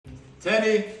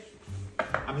Teddy,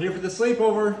 I'm here for the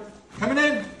sleepover. Coming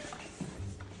in.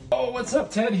 Oh, what's up,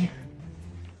 Teddy?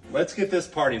 Let's get this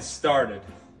party started.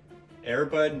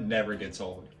 Airbud never gets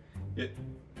old. You're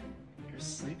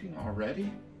sleeping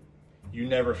already? You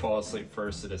never fall asleep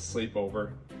first at a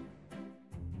sleepover.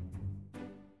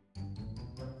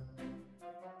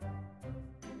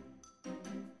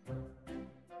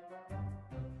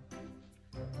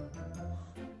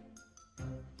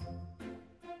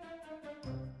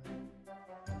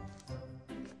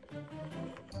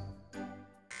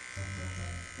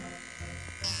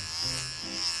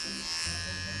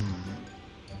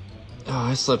 Oh,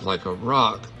 I slept like a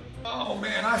rock. Oh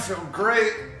man, I feel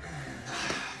great.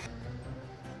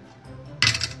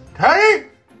 Teddy!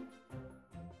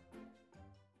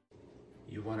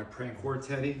 You want a prank war,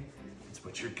 Teddy? It's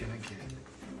what you're gonna get.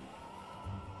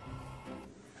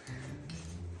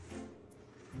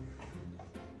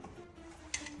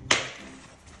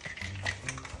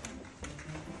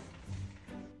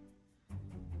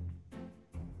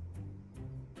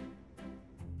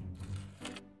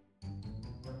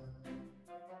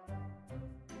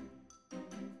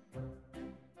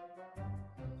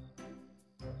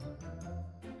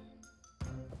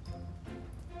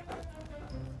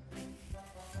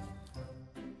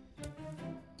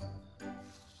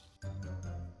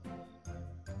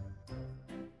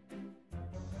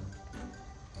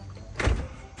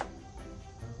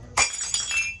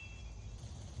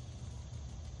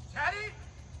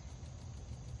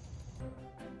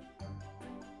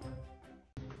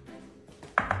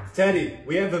 Teddy,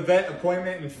 we have a vet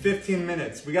appointment in 15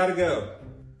 minutes. We gotta go.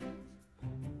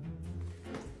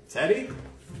 Teddy?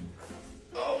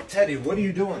 Oh, Teddy, what are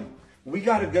you doing? We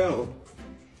gotta go.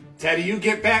 Teddy, you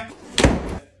get back.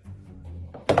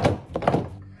 Oh,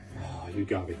 you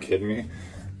gotta be kidding me.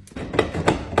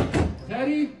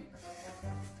 Teddy?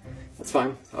 That's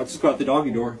fine. I'll just go out the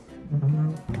doggy door.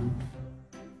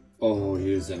 Oh,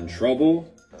 he's in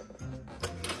trouble.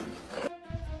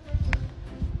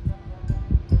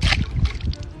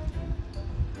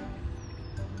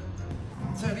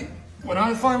 Teddy, when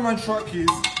I find my truck keys,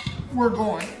 we're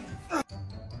going.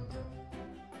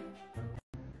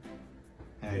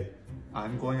 Hey,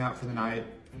 I'm going out for the night.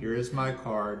 Here is my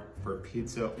card for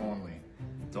pizza only.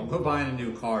 Don't go buying a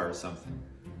new car or something.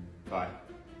 Bye.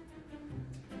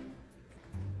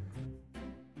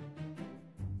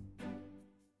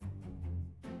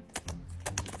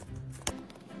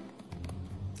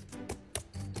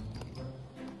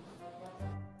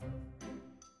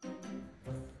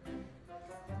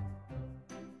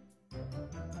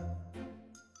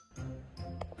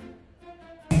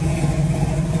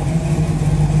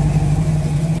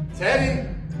 Teddy!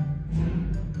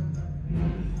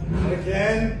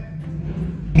 Again?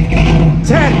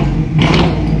 Teddy!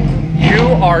 You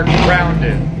are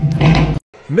grounded.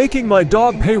 Making my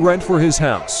dog pay rent for his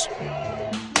house.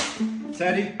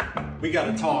 Teddy, we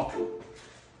gotta talk.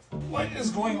 What is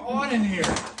going on in here?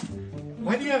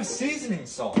 Why do you have seasoning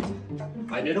salt?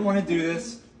 I didn't want to do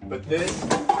this, but this,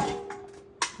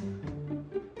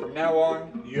 from now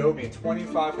on, you owe me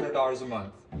 $2,500 a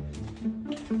month.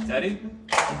 Teddy,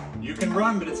 you can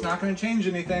run, but it's not going to change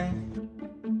anything.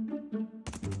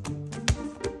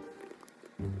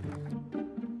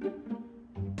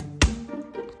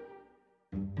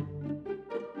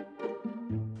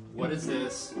 What is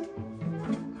this?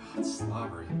 Oh, it's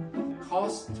slobbery.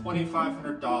 Cost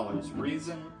 $2,500.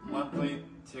 Reason monthly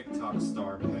TikTok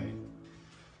star pay.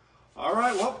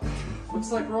 Alright, well,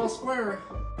 looks like we're all square.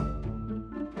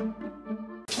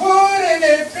 Wouldn't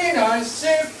it be nice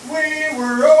if we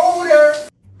were older?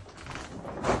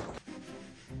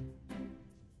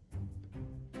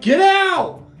 Get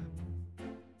out!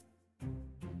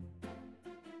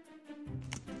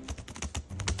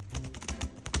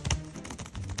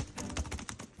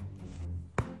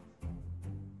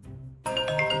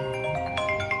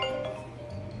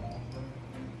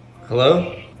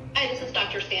 Hello? Hi, this is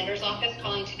Dr. Sanders' office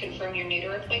calling to confirm your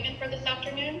neuter appointment for this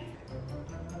afternoon.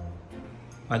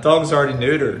 My dog's already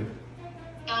neutered.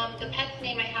 The pet's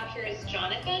name I have here is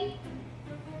Jonathan.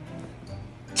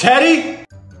 Teddy?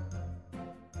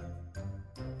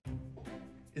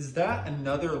 Is that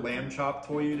another lamb chop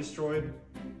toy you destroyed?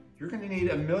 You're gonna need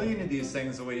a million of these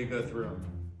things the way you go through them.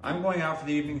 I'm going out for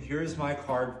the evening. Here's my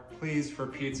card, please, for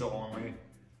pizza only.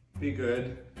 Be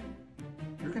good.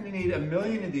 You're gonna need a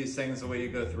million of these things the way you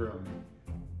go through them.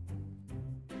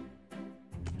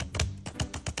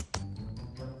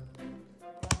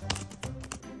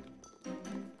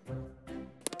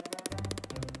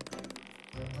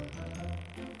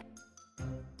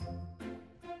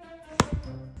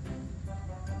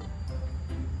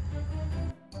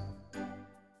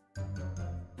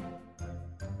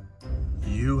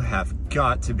 You have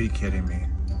got to be kidding me.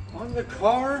 On the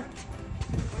car?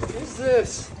 What is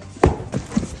this?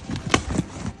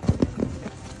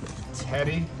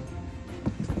 Teddy?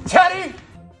 Teddy!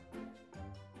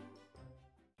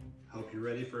 Hope you're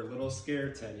ready for a little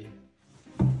scare, Teddy.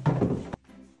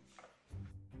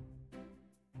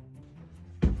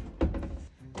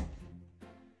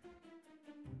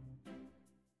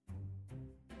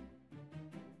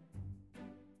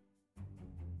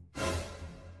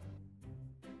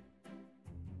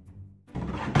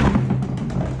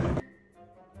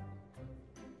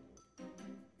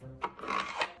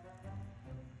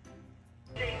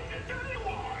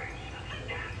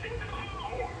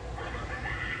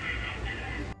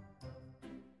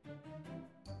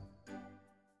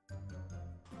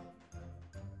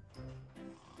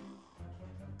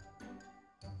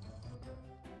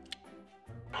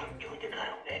 Come join the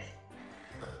clown nest.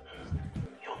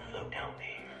 You'll float down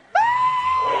there.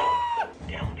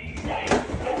 Down there.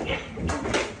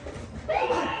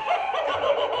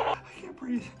 I can't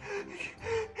breathe.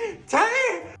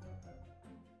 Teddy!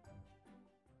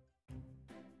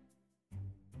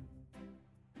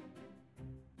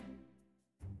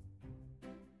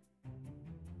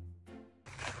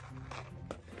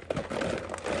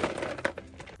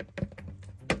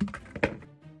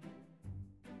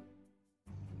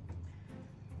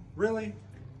 Really?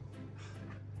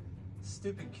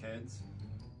 Stupid kids.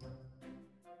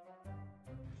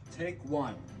 Take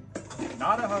one,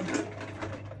 not 100.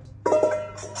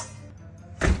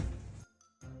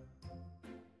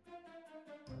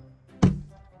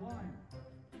 One.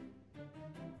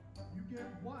 You get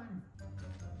one.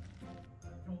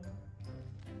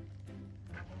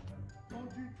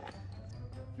 Don't you?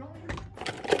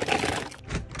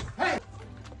 Hey!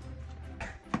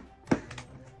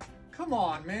 Come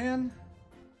on, man.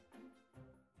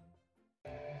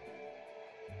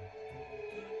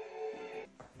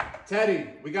 Teddy,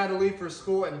 we gotta leave for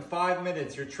school in 5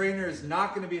 minutes. Your trainer is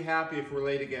not gonna be happy if we're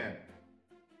late again.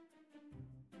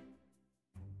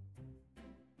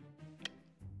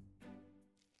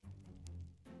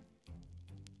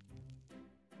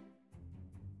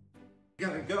 We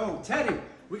gotta go. Teddy,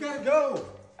 we gotta go.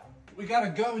 We gotta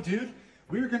go, dude.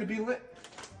 We were gonna be lit.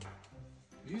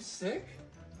 Are you sick?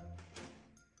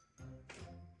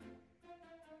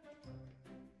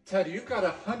 Teddy, you've got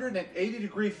a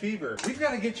 180-degree fever. We've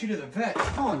got to get you to the vet.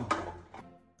 Come on.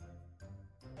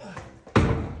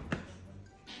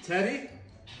 Teddy?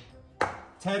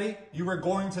 Teddy, you were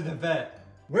going to the vet.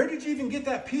 Where did you even get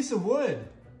that piece of wood?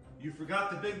 You forgot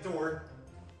the big door.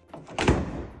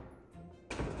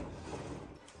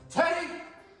 Teddy!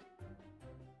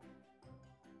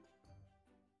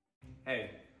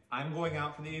 Hey, I'm going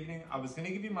out for the evening. I was going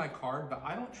to give you my card, but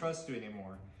I don't trust you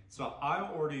anymore. So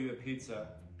I'll order you a pizza.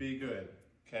 Be good,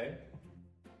 okay?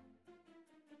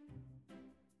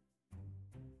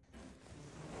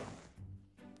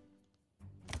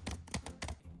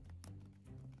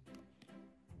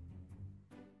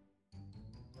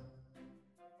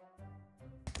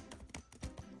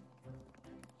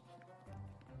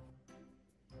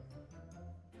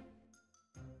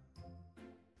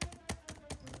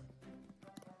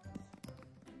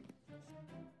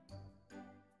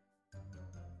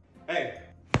 Hey.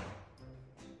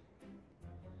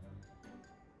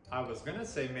 I was gonna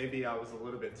say maybe I was a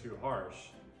little bit too harsh.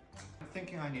 I'm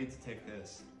thinking I need to take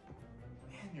this.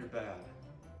 Man, you're bad.